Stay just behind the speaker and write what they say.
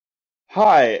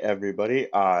Hi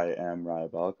everybody, I am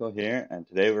RyAbolical here, and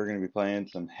today we're going to be playing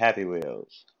some Happy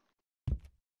Wheels.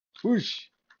 Whoosh!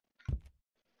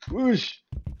 Whoosh!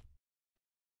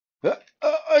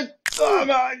 Oh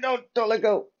my, don't let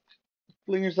go!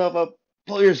 Fling yourself up,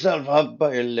 pull yourself up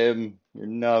by your limb, your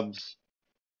nubs.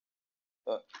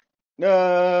 Uh,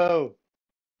 no!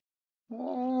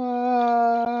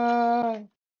 Ah.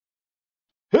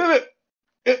 Hit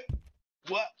it!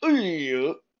 What?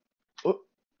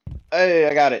 Oh, hey,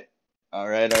 I got it.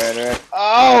 Alright.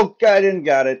 Oh, I didn't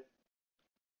got it.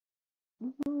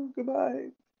 Goodbye.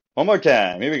 One more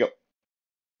time, here we go.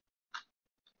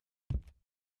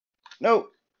 No!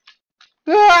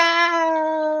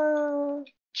 Ah!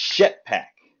 Jetpack.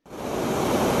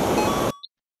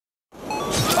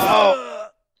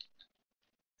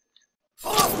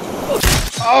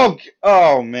 Oh,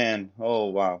 oh man. Oh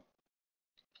wow.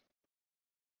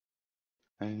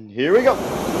 And here we go.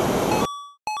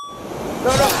 No.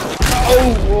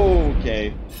 Oh,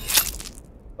 okay.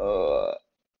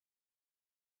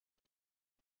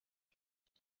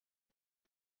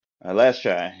 Last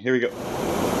try. Here we go.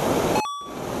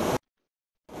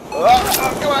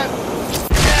 Oh, come on.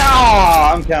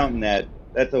 Ah, I'm counting that.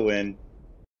 That's a win.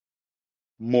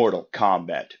 Mortal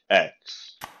Kombat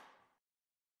X.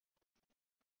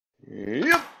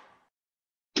 Yep.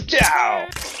 Ciao.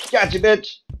 Gotcha,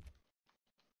 bitch.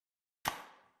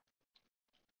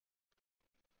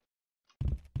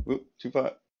 Oop, too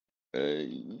far.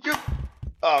 Yep.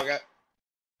 Oh, God.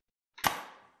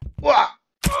 Wah.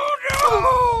 Oh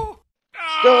no!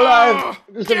 Still alive.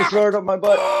 Just have a sword up my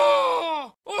butt.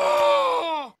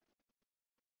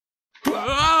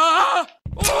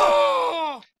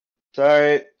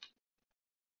 Sorry.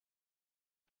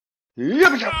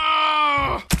 Yep.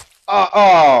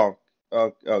 Oh,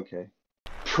 okay.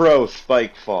 Pro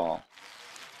spike fall.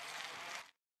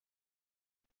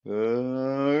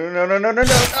 No.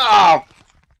 Oh!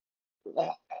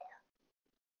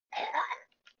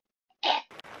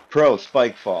 Pro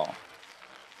spike fall.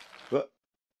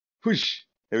 Whoosh.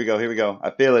 Here we go. I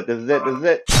feel it. This is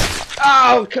it.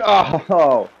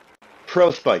 Oh! Pro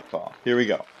spike fall. Here we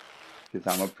go. Because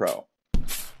I'm a pro.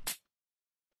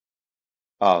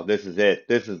 Oh, this is it.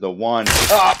 This is the one.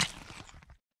 Oh!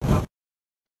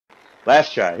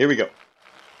 Last try. Here we go.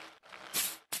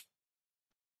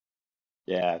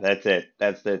 Yeah, that's it.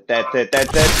 That's it.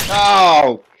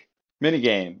 Oh!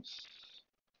 Minigames.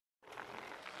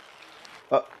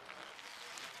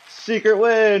 Secret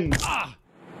win!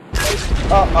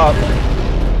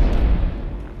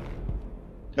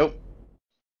 Nope.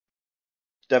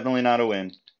 Definitely not a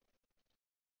win.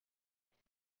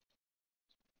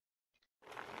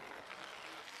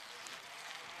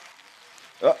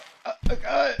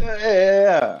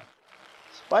 Yeah.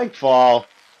 Spike fall.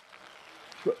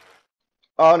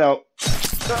 Oh no.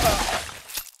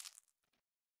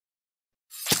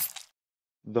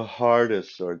 The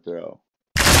hardest sword throw.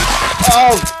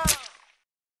 Oh!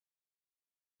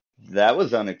 That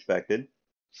was unexpected.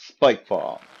 Spike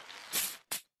fall.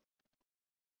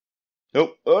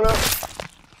 Nope. Oh no.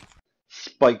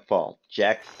 Spike fall.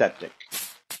 Jackseptic.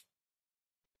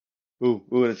 Ooh,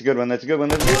 that's a good one.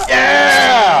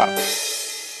 Yeah!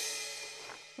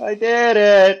 I did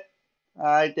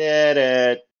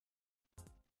it.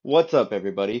 What's up,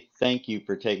 everybody? Thank you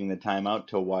for taking the time out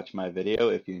to watch my video.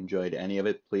 If you enjoyed any of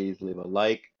it, please leave a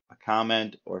like, a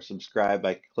comment, or subscribe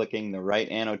by clicking the right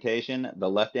annotation. The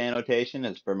left annotation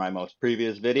is for my most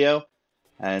previous video.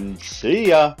 And see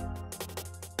ya!